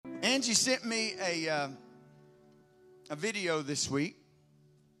Angie sent me a video this week,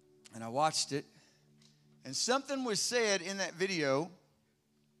 and I watched it, and something was said in that video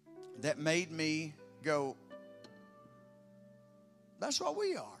that made me go, that's what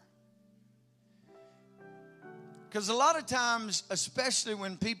we are. Because a lot of times, especially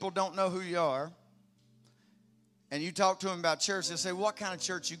when people don't know who you are, and you talk to them about church, they say, what kind of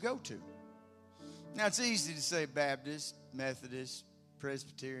church you go to? Now, it's easy to say Baptist, Methodist,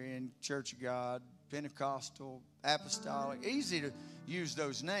 Presbyterian, Church of God, Pentecostal, Apostolic. Easy to use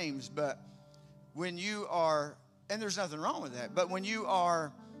those names, but when you are, and there's nothing wrong with that, but when you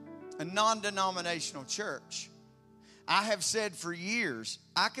are a non-denominational church, I have said for years,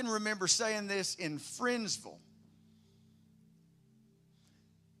 I can remember saying this in Friendsville.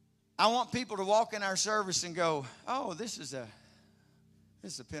 I want people to walk in our service and go, oh, this is a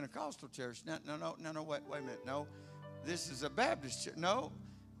Pentecostal church. No, wait a minute. No, this is a Baptist church. No.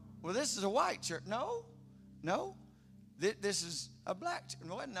 Well, this is a white church. No. This is a black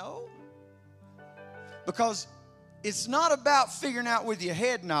church. No. Because it's not about figuring out with your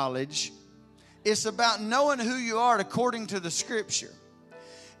head knowledge. It's about knowing who you are according to the Scripture.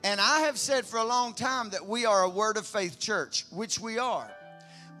 And I have said for a long time that we are a Word of Faith church, which we are.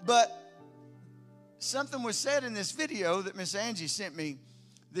 But something was said in this video that Miss Angie sent me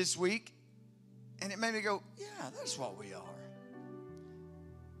this week, and it made me go, yeah, that's what we are.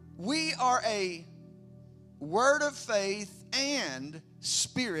 We are a Word of Faith and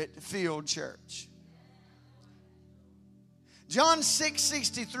Spirit-filled church. John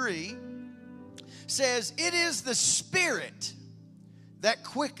 6:63 says, it is the Spirit that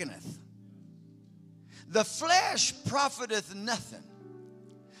quickeneth. The flesh profiteth nothing.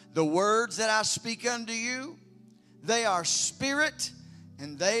 The words that I speak unto you, they are spirit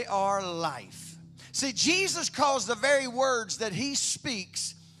and they are life. See, Jesus calls the very words that he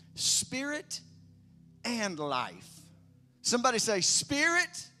speaks spirit and life. Somebody say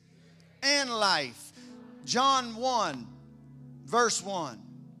spirit and life. John 1, verse 1.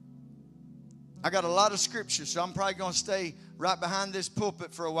 I got a lot of scripture, so I'm probably going to stay right behind this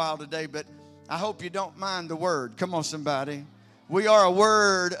pulpit for a while today, but I hope you don't mind the word. Come on, somebody. We are a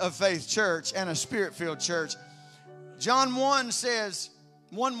Word of Faith church and a Spirit-filled church. John 1 says,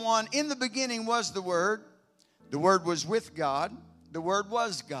 1:1, in the beginning was the Word. The Word was with God. The Word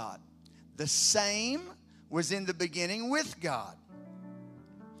was God. The same was in the beginning with God.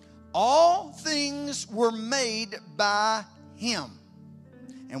 All things were made by Him.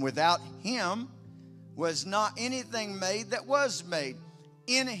 And without Him was not anything made that was made.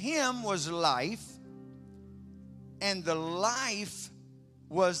 In Him was life, and the life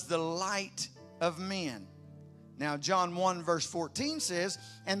was the light of men. Now, John 1, verse 14 says,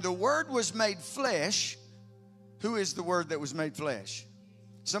 and the Word was made flesh. Who is the Word that was made flesh?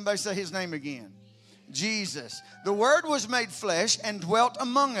 Somebody say His name again. Jesus. The Word was made flesh and dwelt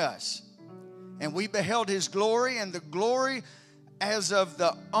among us. And we beheld His glory, and the glory as of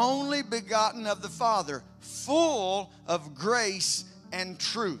the only begotten of the Father, full of grace and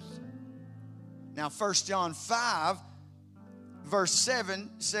truth. Now, 1 John 5, verse 7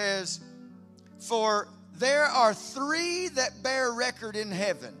 says, for there are three that bear record in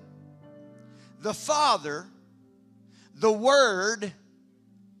heaven, the Father, the Word,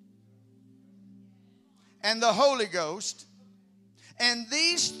 and the Holy Ghost, and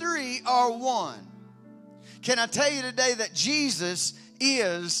these three are one. Can I tell you today that Jesus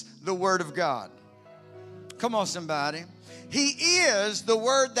is the Word of God? Come on, somebody. He is the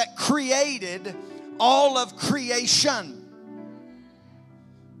Word that created all of creation.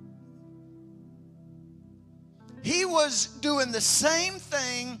 He was doing the same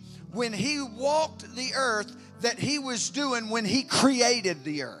thing when He walked the earth that He was doing when He created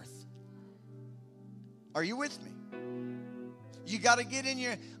the earth. Are you with me? You got to get in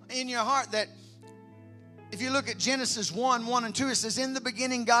your heart that if you look at Genesis 1, 1 and 2, it says, in the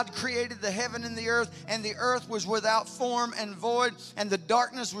beginning God created the heaven and the earth was without form and void, and the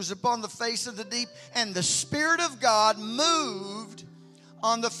darkness was upon the face of the deep, and the Spirit of God moved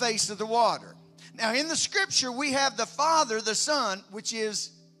on the face of the water. Now, in the Scripture, we have the Father, the Son, which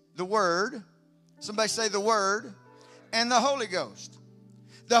is the Word. Somebody say the Word, and the Holy Ghost.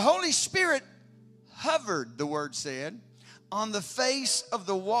 The Holy Spirit hovered, the Word said, on the face of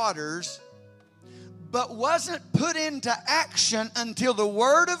the waters, but wasn't put into action until the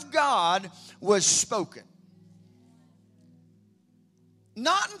Word of God was spoken.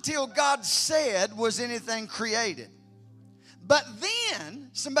 Not until God said was anything created. But then,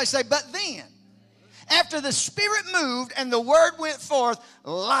 somebody say, but then, after the Spirit moved and the Word went forth,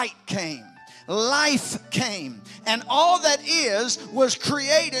 light came. life came. And all that is was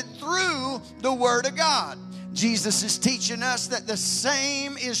created through the Word of God. Jesus is teaching us that the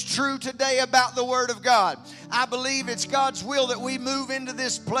same is true today about the Word of God. I believe it's God's will that we move into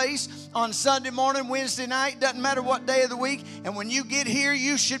this place on Sunday morning, Wednesday night, doesn't matter what day of the week. And when you get here,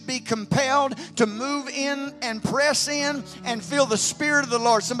 you should be compelled to move in and press in and feel the Spirit of the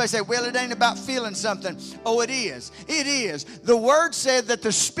Lord. Somebody say, well, it ain't about feeling something. Oh, it is. It is. The Word said that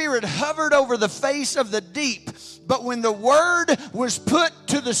the Spirit hovered over the face of the deep. But when the Word was put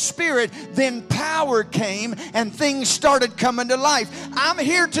to the Spirit, then power came and things started coming to life. I'm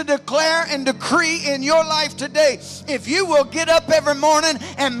here to declare and decree in your life today, if you will get up every morning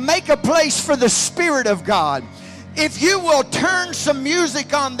and make a place for the Spirit of God, if you will turn some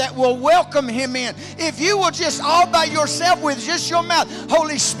music on that will welcome Him in, if you will just all by yourself with just your mouth,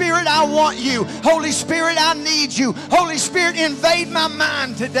 Holy Spirit, I want you. Holy Spirit, I need you. Holy Spirit, invade my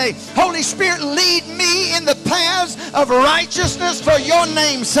mind today. Holy Spirit, lead me in the paths of righteousness for your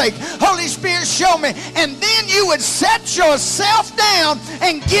name's sake. Holy Spirit, show me. And then you would set yourself down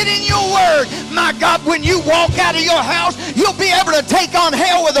and get in your Word. My God, when you walk out of your house, you'll be able to take on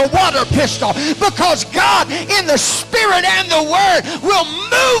hell with a water pistol, because God in the Spirit and the Word will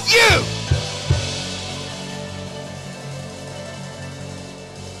move you.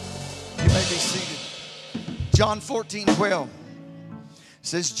 You may be seated. John 14:12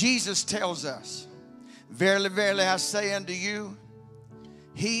 says, Jesus tells us, verily, verily, I say unto you,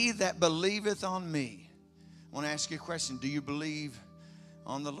 he that believeth on me. I want to ask you a question. Do you believe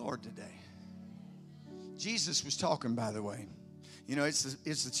on the Lord today? Jesus was talking, by the way. You know, it's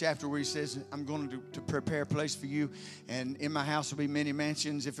the chapter where he says, I'm going to prepare a place for you, and in my house will be many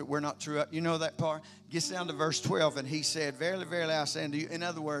mansions if it were not true. You know that part? Gets down to verse 12, and he said, verily, verily, I say unto you. In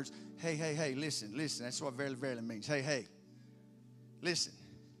other words, hey, listen. That's what verily, verily means. Hey, listen.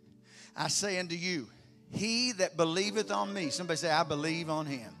 I say unto you, he that believeth on me. Somebody say, I believe on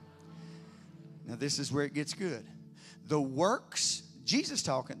him. Now, this is where it gets good. The works, Jesus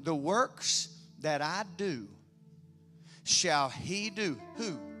talking, the works that I do, shall he do.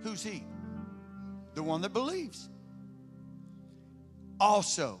 Who? Who's he? The one that believes.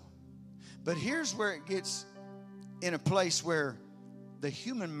 Also. But here's where it gets in a place where the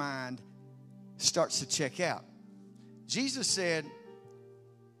human mind starts to check out. Jesus said,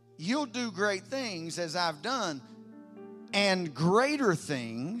 you'll do great things as I've done, and greater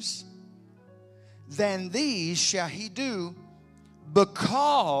things than these shall he do,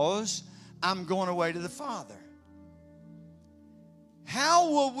 because I'm going away to the Father. How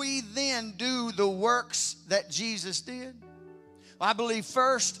will we then do the works that Jesus did? Well, I believe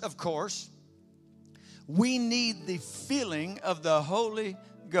first, of course, we need the filling of the Holy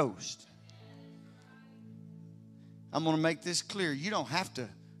Ghost. I'm going to make this clear. You don't have to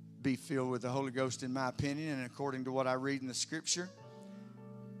be filled with the Holy Ghost, in my opinion, and according to what I read in the Scripture.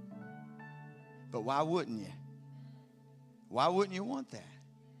 But why wouldn't you? Why wouldn't you want that?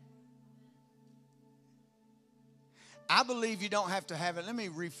 I believe you don't have to have it. Let me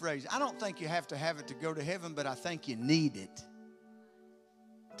rephrase. I don't think you have to have it to go to heaven, but I think you need it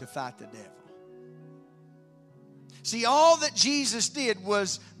to fight the devil. See, all that Jesus did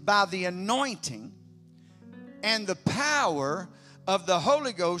was by the anointing and the power of the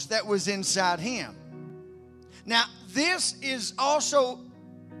Holy Ghost that was inside him. Now, this is also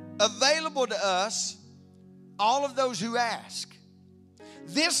available to us, all of those who ask.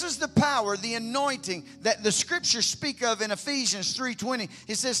 This is the power, the anointing that the Scriptures speak of in Ephesians 3:20.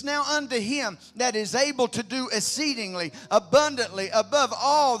 It says, now unto him that is able to do exceedingly, abundantly, above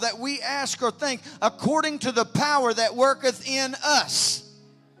all that we ask or think, according to the power that worketh in us.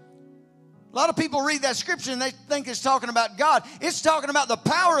 A lot of people read that Scripture and they think it's talking about God. It's talking about the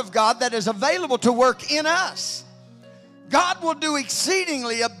power of God that is available to work in us. God will do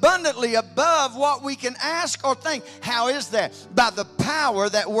exceedingly abundantly above what we can ask or think. How is that? By the power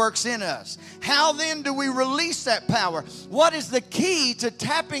that works in us. How then do we release that power? What is the key to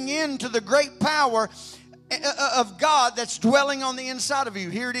tapping into the great power of God that's dwelling on the inside of you?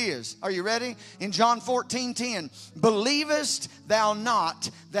 Here it is. Are you ready? In John 14:10, believest thou not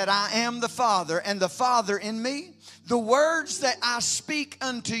that I am the Father, and the Father in me? The words that I speak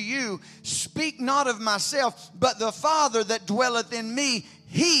unto you, speak not of myself, but the Father that dwelleth in me,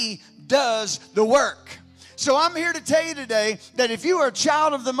 he does the work. So I'm here to tell you today that if you are a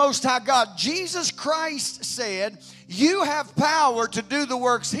child of the Most High God, Jesus Christ said, you have power to do the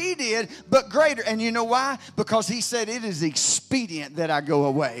works he did, but greater. And you know why? Because he said it is expedient that I go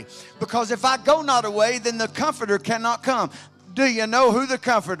away. Because if I go not away, then the Comforter cannot come. Do you know who the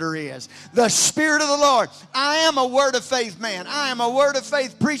Comforter is? The Spirit of the Lord. I am a Word of Faith man. I am a Word of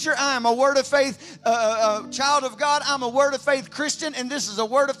Faith preacher. I am a Word of Faith child of God. I'm a Word of Faith Christian, and this is a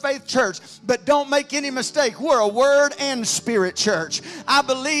Word of Faith church. But don't make any mistake. We're a Word and Spirit church. I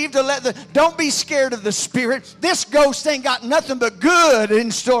believe don't be scared of the Spirit. This ghost ain't got nothing but good in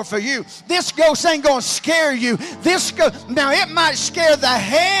store for you. This ghost ain't going to scare you. Now, it might scare the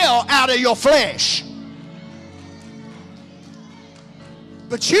hell out of your flesh.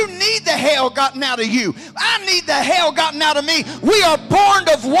 But you need the hell gotten out of you. I need the hell gotten out of me. We are born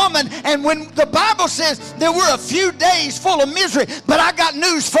of woman. And when the Bible says there were a few days full of misery, but I got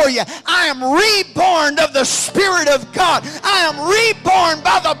news for you. I am reborn of the Spirit of God. I am reborn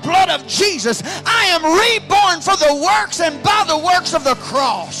by the blood of Jesus. I am reborn for the works and by the works of the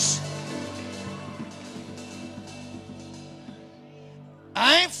cross.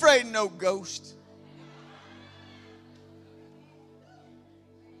 I ain't afraid of no ghost.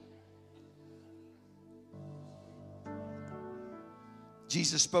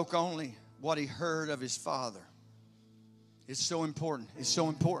 Jesus spoke only what he heard of his Father. It's so important. It's so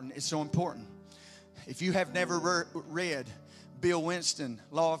important. It's so important. If you have never read Bill Winston,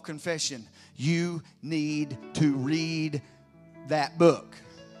 Law of Confession, you need to read that book.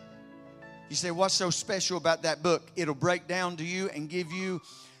 You say, what's so special about that book? It'll break down to you and give you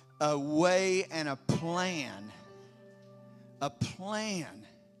a way and a plan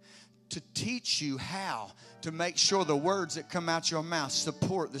to teach you how to make sure the words that come out your mouth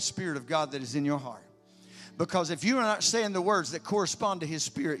support the Spirit of God that is in your heart. Because if you are not saying the words that correspond to His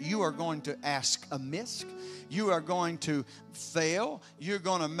Spirit, you are going to ask amiss. You are going to fail. You're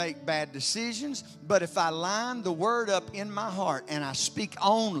going to make bad decisions. But if I line the word up in my heart and I speak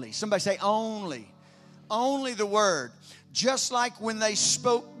only, somebody say only the word, just like when they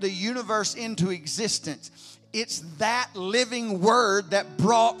spoke the universe into existence, it's that living word that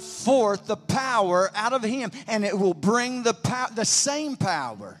brought forth the power out of Him, and it will bring the same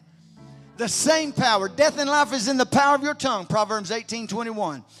power. The same power. Death and life is in the power of your tongue. Proverbs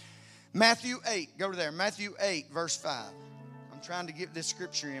 18:21. Matthew 8. Go to there. Matthew 8, verse 5. I'm trying to get this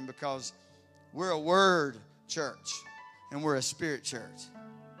scripture in because we're a word church and we're a spirit church.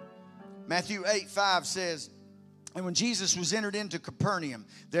 Matthew 8:5 says, and when Jesus was entered into Capernaum,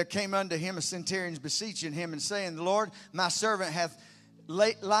 there came unto him a centurion beseeching him and saying, Lord, my servant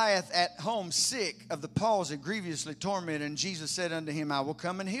lieth at home sick of the palsy, grievously tormented. And Jesus said unto him, I will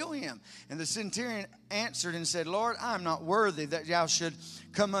come and heal him. And the centurion answered and said, Lord, I am not worthy that thou should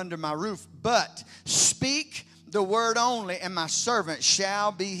come under my roof, but speak the word only, and my servant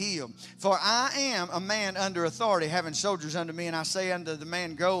shall be healed. For I am a man under authority, having soldiers under me, and I say unto the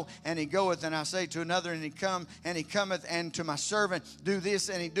man, go, and he goeth, and I say to another, and he come, and he cometh, and to my servant, do this,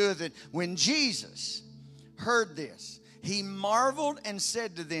 and he doeth it. When Jesus heard this, he marveled and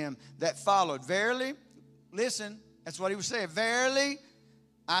said to them that followed, verily, listen, that's what he was saying, verily,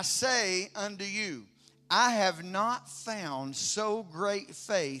 I say unto you, I have not found so great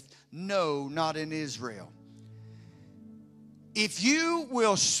faith, no, not in Israel. If you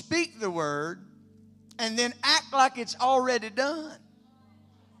will speak the word and then act like it's already done.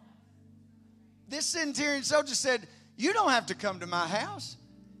 This centurion soldier said, you don't have to come to my house.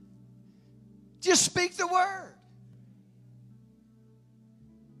 Just speak the word.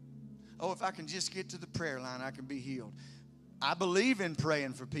 Oh, if I can just get to the prayer line, I can be healed. I believe in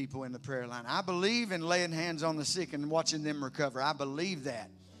praying for people in the prayer line. I believe in laying hands on the sick and watching them recover. I believe that.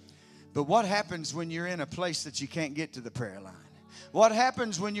 But what happens when you're in a place that you can't get to the prayer line? What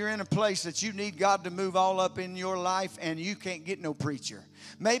happens when you're in a place that you need God to move all up in your life and you can't get no preacher?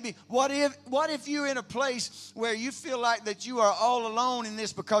 Maybe, what if you're in a place where you feel like that you are all alone in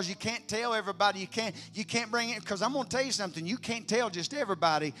this because you can't tell everybody, you can't bring it, because I'm going to tell you something, you can't tell just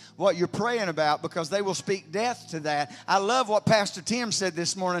everybody what you're praying about because they will speak death to that. I love what Pastor Tim said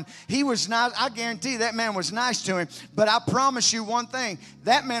this morning. He was nice. I guarantee that man was nice to him, but I promise you one thing,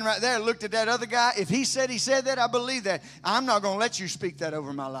 that man right there looked at that other guy. If he said that, I believe that. I'm not going to let you speak that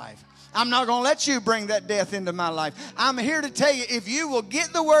over my life. I'm not going to let you bring that death into my life. I'm here to tell you, if you will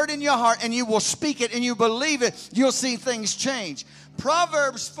get the word in your heart and you will speak it and you believe it, you'll see things change.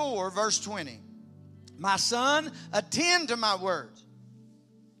 Proverbs 4, verse 20. My son, attend to my words.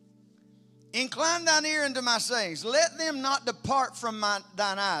 Incline thine ear unto my sayings. Let them not depart from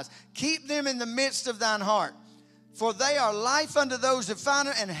thine eyes. Keep them in the midst of thine heart. For they are life unto those that find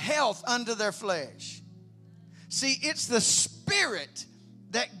them and health unto their flesh. See, it's the Spirit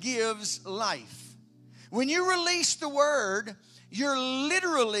that gives life. When you release the word, you're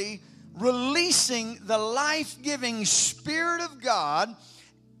literally releasing the life-giving Spirit of God,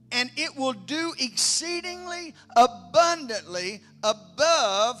 and it will do exceedingly abundantly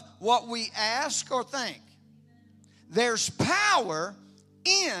above what we ask or think. There's power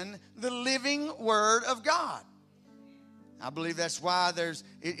in the living Word of God. I believe that's why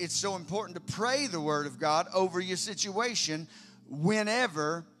it's so important to pray the Word of God over your situation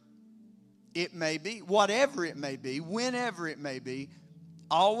whenever it may be, whatever it may be, whenever it may be.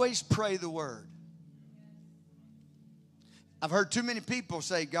 Always pray the Word. I've heard too many people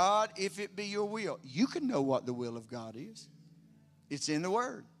say, God, if it be your will. You can know what the will of God is. It's in the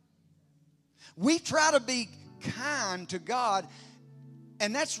Word. We try to be kind to God,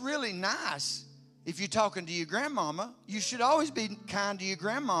 and that's really nice. If you're talking to your grandmama, you should always be kind to your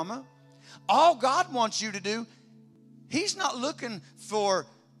grandmama. All God wants you to do, He's not looking for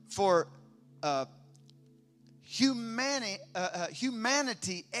humanity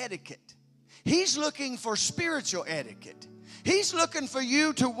etiquette. He's looking for spiritual etiquette. He's looking for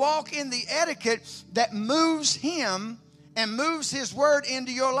you to walk in the etiquette that moves Him and moves His Word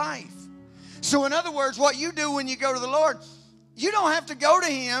into your life. So in other words, what you do when you go to the Lord, you don't have to go to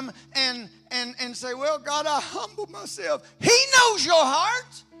Him and say, well, God, I humble myself. He knows your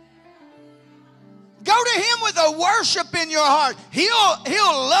heart. Go to Him with a worship in your heart. He'll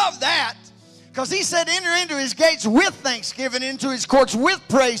love that. Because He said, enter into His gates with thanksgiving, into His courts with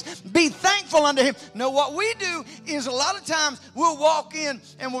praise. Be thankful unto Him. Now, what we do is a lot of times we'll walk in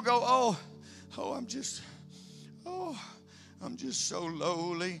and we'll go, I'm just so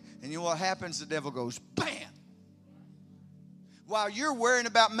lowly. And you know what happens? The devil goes, bam. While you're worrying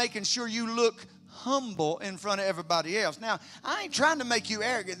about making sure you look humble in front of everybody else. Now, I ain't trying to make you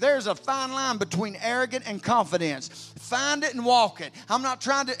arrogant. There's a fine line between arrogant and confidence. Find it and walk it. I'm not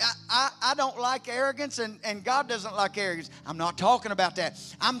trying to, I don't like arrogance, and God doesn't like arrogance. I'm not talking about that.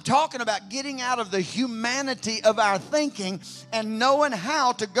 I'm talking about getting out of the humanity of our thinking and knowing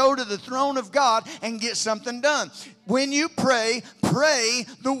how to go to the throne of God and get something done. When you pray, pray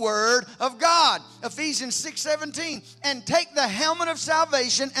the Word of God. Ephesians 6:17. And take the helmet of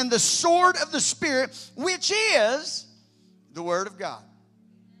salvation and the sword of the Spirit, which is the Word of God.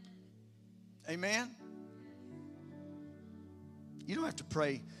 Amen? You don't have to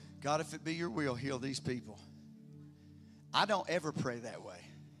pray, God, if it be your will, heal these people. I don't ever pray that way.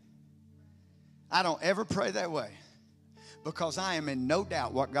 I don't ever pray that way. Because I am in no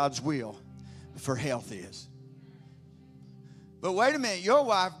doubt what God's will for health is. But wait a minute, your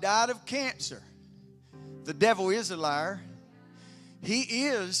wife died of cancer. The devil is a liar. He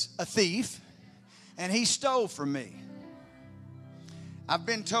is a thief, and he stole from me. I've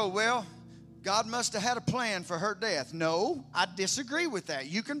been told, well, God must have had a plan for her death. No, I disagree with that.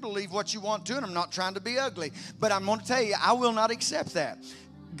 You can believe what you want to, and I'm not trying to be ugly. But I'm going to tell you, I will not accept that.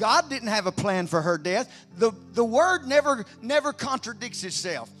 God didn't have a plan for her death. The Word never contradicts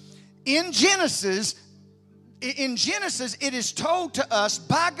itself. In Genesis, it is told to us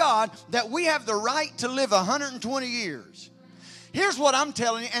by God that we have the right to live 120 years. Here's what I'm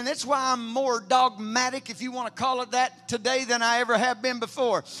telling you, and that's why I'm more dogmatic, if you want to call it that, today than I ever have been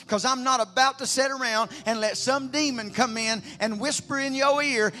before. Because I'm not about to sit around and let some demon come in and whisper in your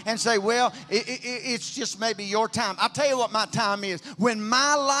ear and say, well, it's just maybe your time. I'll tell you what my time is. When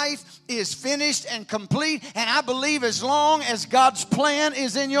my life is finished and complete, and I believe as long as God's plan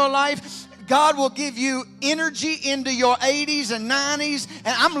is in your life, God will give you energy into your 80s and 90s,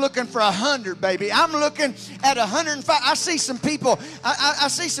 and I'm looking for 100, baby. I'm looking at 105. I see some people. I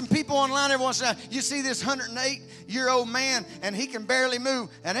see some people online every once in a while. You see this 108-year-old man, and he can barely move,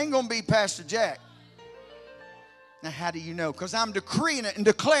 and ain't gonna be Pastor Jack. Now, how do you know? Because I'm decreeing it and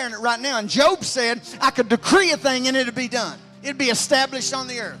declaring it right now. And Job said, I could decree a thing and it'd be done. It'd be established on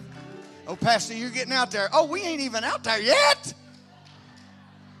the earth. Oh, Pastor, you're getting out there. Oh, we ain't even out there yet.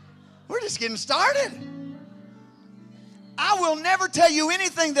 We're just getting started. I will never tell you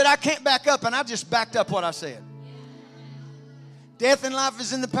anything that I can't back up, and I just backed up what I said. Death and life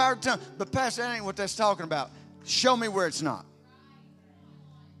is in the power of the tongue. But Pastor, that ain't what that's talking about. Show me where it's not.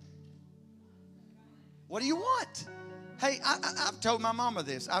 What do you want? Hey, I've told my mama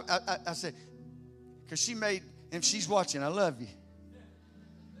this. I said, because she made, and she's watching, I love you.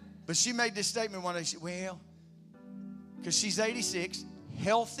 But she made this statement one day. She said, well, because she's 86,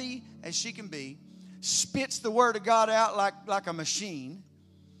 healthy as she can be, spits the Word of God out like a machine.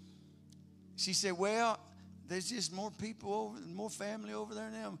 She said, well, there's just more people more family over there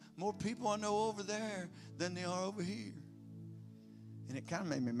now. More people I know over there than there are over here. And it kind of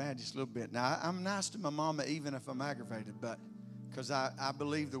made me mad just a little bit. Now, I'm nice to my mama even if I'm aggravated, but because I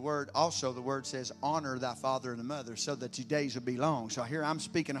believe the Word, also the Word says, honor thy father and the mother so that your days will be long. So here I'm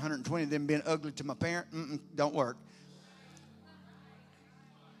speaking 120, them being ugly to my parent, don't work.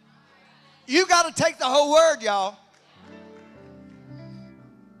 You got to take the whole word, y'all.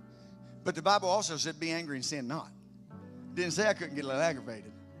 But the Bible also said, be angry and sin not. Didn't say I couldn't get a little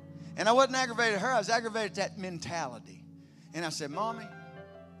aggravated. And I wasn't aggravated at her. I was aggravated at that mentality. And I said, Mommy,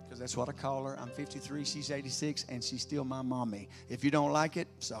 because that's what I call her. I'm 53, she's 86, and she's still my mommy. If you don't like it,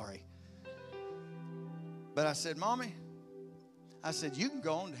 sorry. But I said, Mommy, I said, you can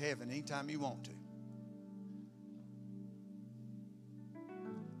go on to heaven anytime you want to.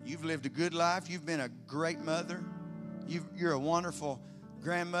 You've lived a good life. You've been a great mother. You're a wonderful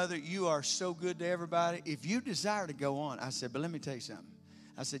grandmother. You are so good to everybody. If you desire to go on, I said, but let me tell you something.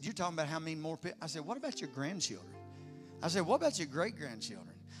 I said, you're talking about how many more people. I said, what about your grandchildren? I said, what about your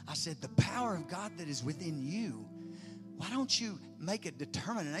great-grandchildren? I said, the power of God that is within you, why don't you make a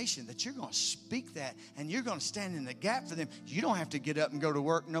determination that you're going to speak that and you're going to stand in the gap for them? You don't have to get up and go to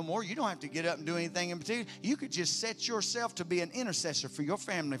work no more. You don't have to get up and do anything in particular. You could just set yourself to be an intercessor for your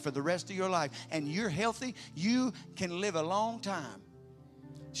family for the rest of your life. And you're healthy. You can live a long time.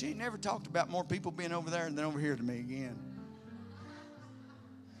 She ain't never talked about more people being over there than over here to me again.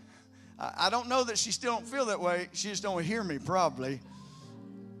 I don't know that she still don't feel that way. She just don't hear me probably.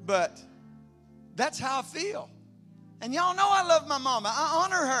 But that's how I feel. And y'all know I love my mama. I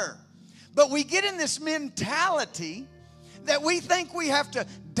honor her. But we get in this mentality that we think we have to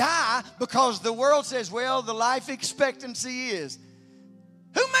die because the world says, well, the life expectancy is.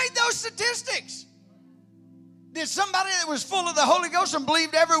 Who made those statistics? Did somebody that was full of the Holy Ghost and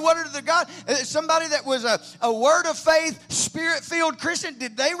believed every word of the God, somebody that was a word of faith, spirit-filled Christian,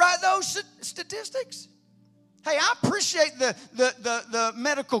 did they write those statistics? Hey, I appreciate the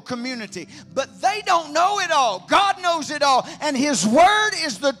medical community, but they don't know it all. God knows it all, and His Word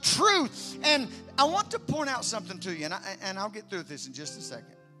is the truth. And I want to point out something to you, and I'll get through with this in just a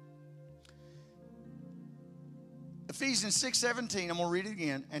second. Ephesians 6:17, I'm going to read it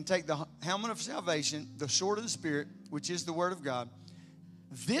again. And take the helmet of salvation, the sword of the Spirit, which is the Word of God.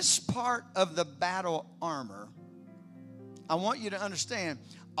 This part of the battle armor, I want you to understand,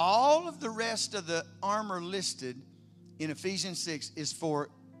 all of the rest of the armor listed in Ephesians 6 is for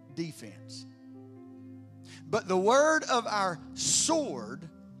defense. But the word of our sword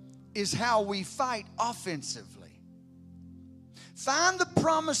is how we fight offensively. Find the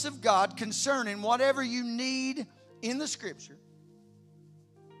promise of God concerning whatever you need in the Scripture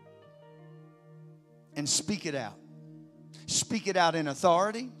and speak it out. Speak it out in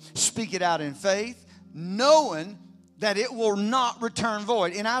authority. Speak it out in faith, knowing that it will not return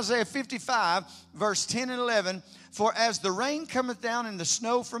void. In Isaiah 55, verse 10 and 11, for as the rain cometh down and the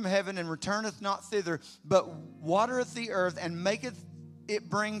snow from heaven and returneth not thither, but watereth the earth and maketh it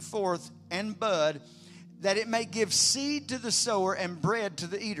bring forth and bud, that it may give seed to the sower and bread to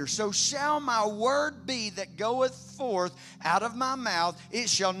the eater. So shall my word be that goeth forth out of my mouth. It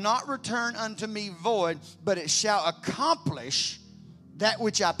shall not return unto me void, but it shall accomplish that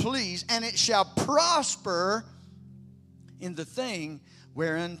which I please, and it shall prosper in the thing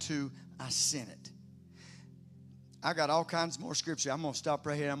whereunto I sent it. I got all kinds more scripture. I'm going to stop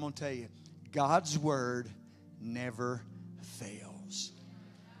right here. I'm going to tell you, God's word never fails.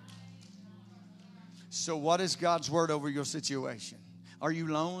 So what is God's word over your situation? Are you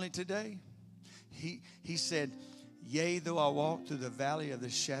lonely today? He said, yea, though I walk through the valley of the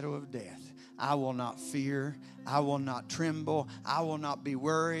shadow of death, I will not fear. I will not tremble. I will not be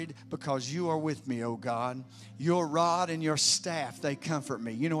worried because you are with me, O God. Your rod and your staff, they comfort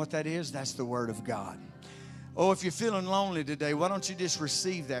me. You know what that is? That's the word of God. Oh, if you're feeling lonely today, why don't you just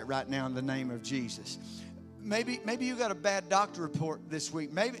receive that right now in the name of Jesus? Maybe you got a bad doctor report this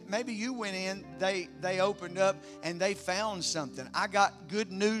week. Maybe you went in, they opened up, and they found something. I got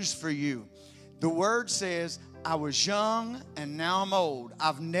good news for you. The word says, I was young and now I'm old.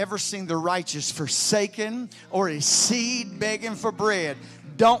 I've never seen the righteous forsaken or his seed begging for bread.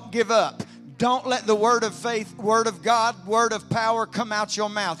 Don't give up. Don't let the word of faith, word of God, word of power come out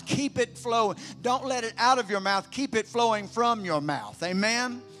your mouth. Keep it flowing. Don't let it out of your mouth. Keep it flowing from your mouth.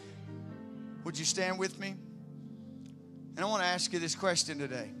 Amen? Would you stand with me? And I want to ask you this question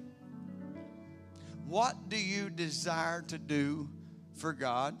today. What do you desire to do for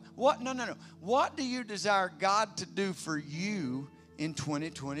God? No. What do you desire God to do for you in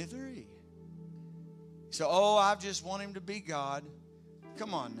 2023? So, I just want Him to be God.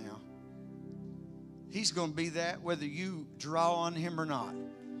 Come on now. He's going to be that whether you draw on Him or not.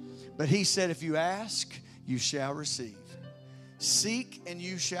 But He said, if you ask, you shall receive. Seek and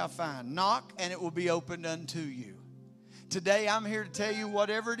you shall find. Knock and it will be opened unto you. Today I'm here to tell you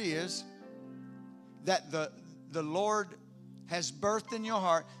whatever it is that the Lord has birthed in your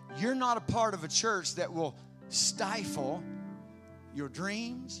heart. You're not a part of a church that will stifle your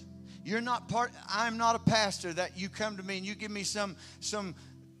dreams. You're not part. I'm not a pastor that you come to me and you give me some,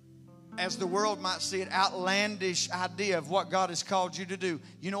 as the world might see it, outlandish idea of what God has called you to do.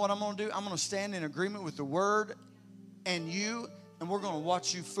 You know what I'm going to do? I'm going to stand in agreement with the Word and you, and we're going to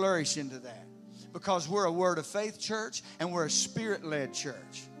watch you flourish into that. Because we're a Word of Faith church and we're a Spirit-led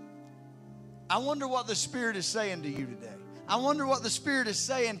church. I wonder what the Spirit is saying to you today. I wonder what the Spirit is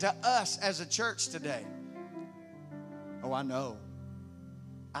saying to us as a church today. Oh, I know.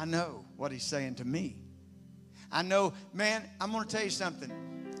 I know what He's saying to me. I know, man, I'm going to tell you something.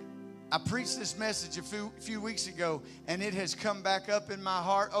 I preached this message a few weeks ago, and it has come back up in my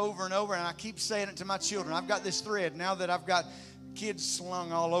heart over and over, and I keep saying it to my children. I've got this thread now that I've got kids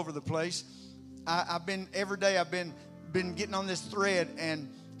slung all over the place. Every day I've been getting on this thread and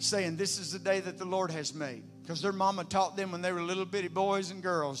saying, this is the day that the Lord has made. Because their mama taught them when they were little bitty boys and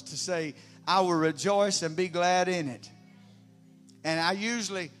girls to say, I will rejoice and be glad in it. And I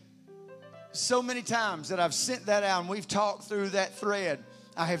usually, so many times that I've sent that out and we've talked through that thread,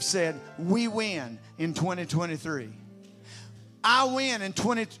 I have said, we win in 2023. I win in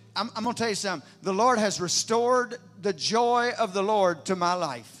I'm going to tell you something. The Lord has restored the joy of the Lord to my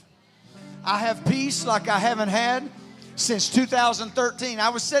life. I have peace like I haven't had since 2013. I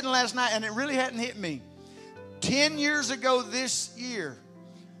was sitting last night and it really hadn't hit me. 10 years ago this year,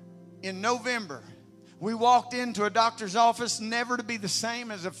 in November, we walked into a doctor's office, never to be the same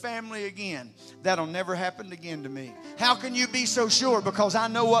as a family again. That'll never happen again to me. How can you be so sure? Because I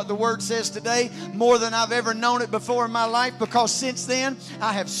know what the Word says today more than I've ever known it before in my life. Because since then,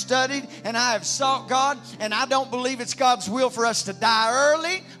 I have studied and I have sought God. And I don't believe it's God's will for us to die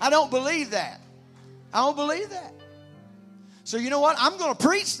early. I don't believe that. I don't believe that. So you know what? I'm going to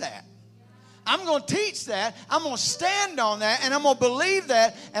preach that. I'm going to teach that. I'm going to stand on that. And I'm going to believe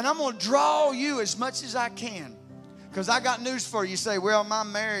that. And I'm going to draw you as much as I can. Because I got news for you. You say, well, my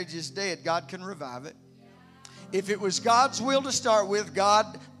marriage is dead. God can revive it. If it was God's will to start with,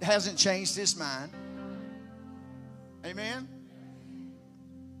 God hasn't changed His mind. Amen?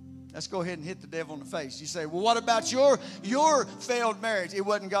 Let's go ahead and hit the devil in the face. You say, well, what about your failed marriage? It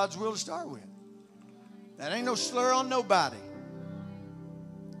wasn't God's will to start with. That ain't no slur on nobody.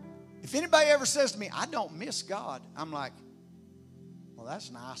 If anybody ever says to me, I don't miss God, I'm like, well,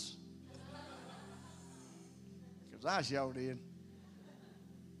 that's nice. Because I sure did.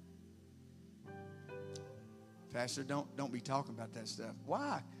 Pastor, don't be talking about that stuff.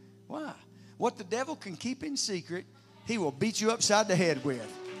 Why? Why? What the devil can keep in secret, he will beat you upside the head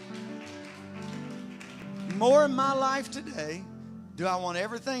with. More in my life today, do I want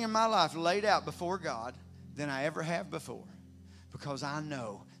everything in my life laid out before God than I ever have before. Because I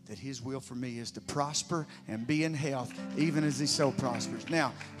know that His will for me is to prosper and be in health, even as He so prospers.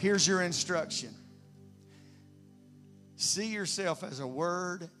 Now, here's your instruction. See yourself as a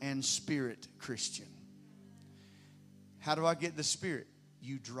Word and Spirit Christian. How do I get the Spirit?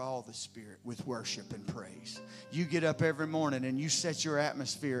 You draw the Spirit with worship and praise. You get up every morning and you set your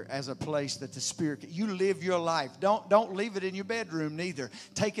atmosphere as a place that the Spirit, you live your life. Don't leave it in your bedroom neither.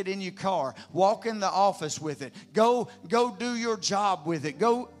 Take it in your car. Walk in the office with it. Go do your job with it.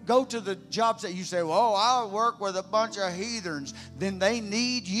 Go to the jobs that you say, well, I work with a bunch of heathens. Then they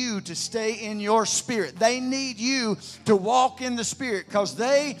need you to stay in your spirit. They need you to walk in the Spirit, because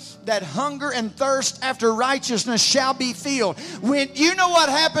they that hunger and thirst after righteousness shall be filled. When you know what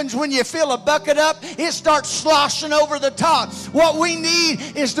happens when you fill a bucket up, it starts sloshing over the top. What we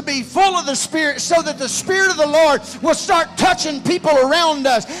need is to be full of the Spirit, so that the Spirit of the Lord will start touching people around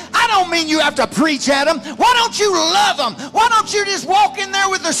us. I don't mean you have to preach at them. Why don't you love them? Why don't you just walk in there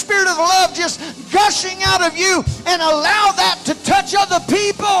with the Spirit of love just gushing out of you and allow that to touch other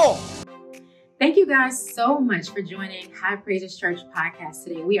people? Thank you guys so much for joining High Praises Church podcast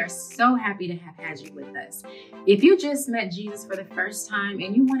today. We are so happy to have had you with us. If you just met Jesus for the first time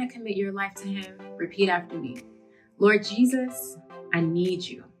and you want to commit your life to Him, repeat after me. Lord Jesus, I need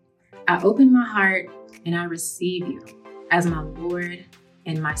you. I open my heart and I receive you as my Lord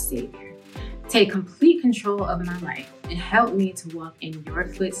and my Savior. Take complete control of my life and help me to walk in your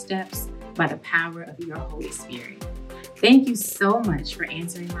footsteps by the power of your Holy Spirit. Thank you so much for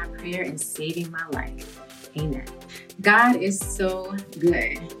answering my prayer and saving my life. Amen. God is so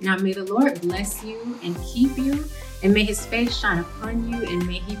good. Now may the Lord bless you and keep you, and may His face shine upon you, and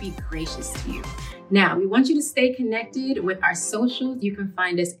may He be gracious to you. Now, we want you to stay connected with our socials. You can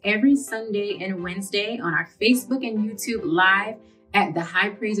find us every Sunday and Wednesday on our Facebook and YouTube live at The High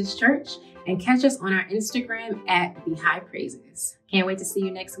Praises Church, and catch us on our Instagram at The High Praises. Can't wait to see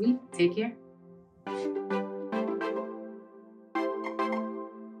you next week. Take care.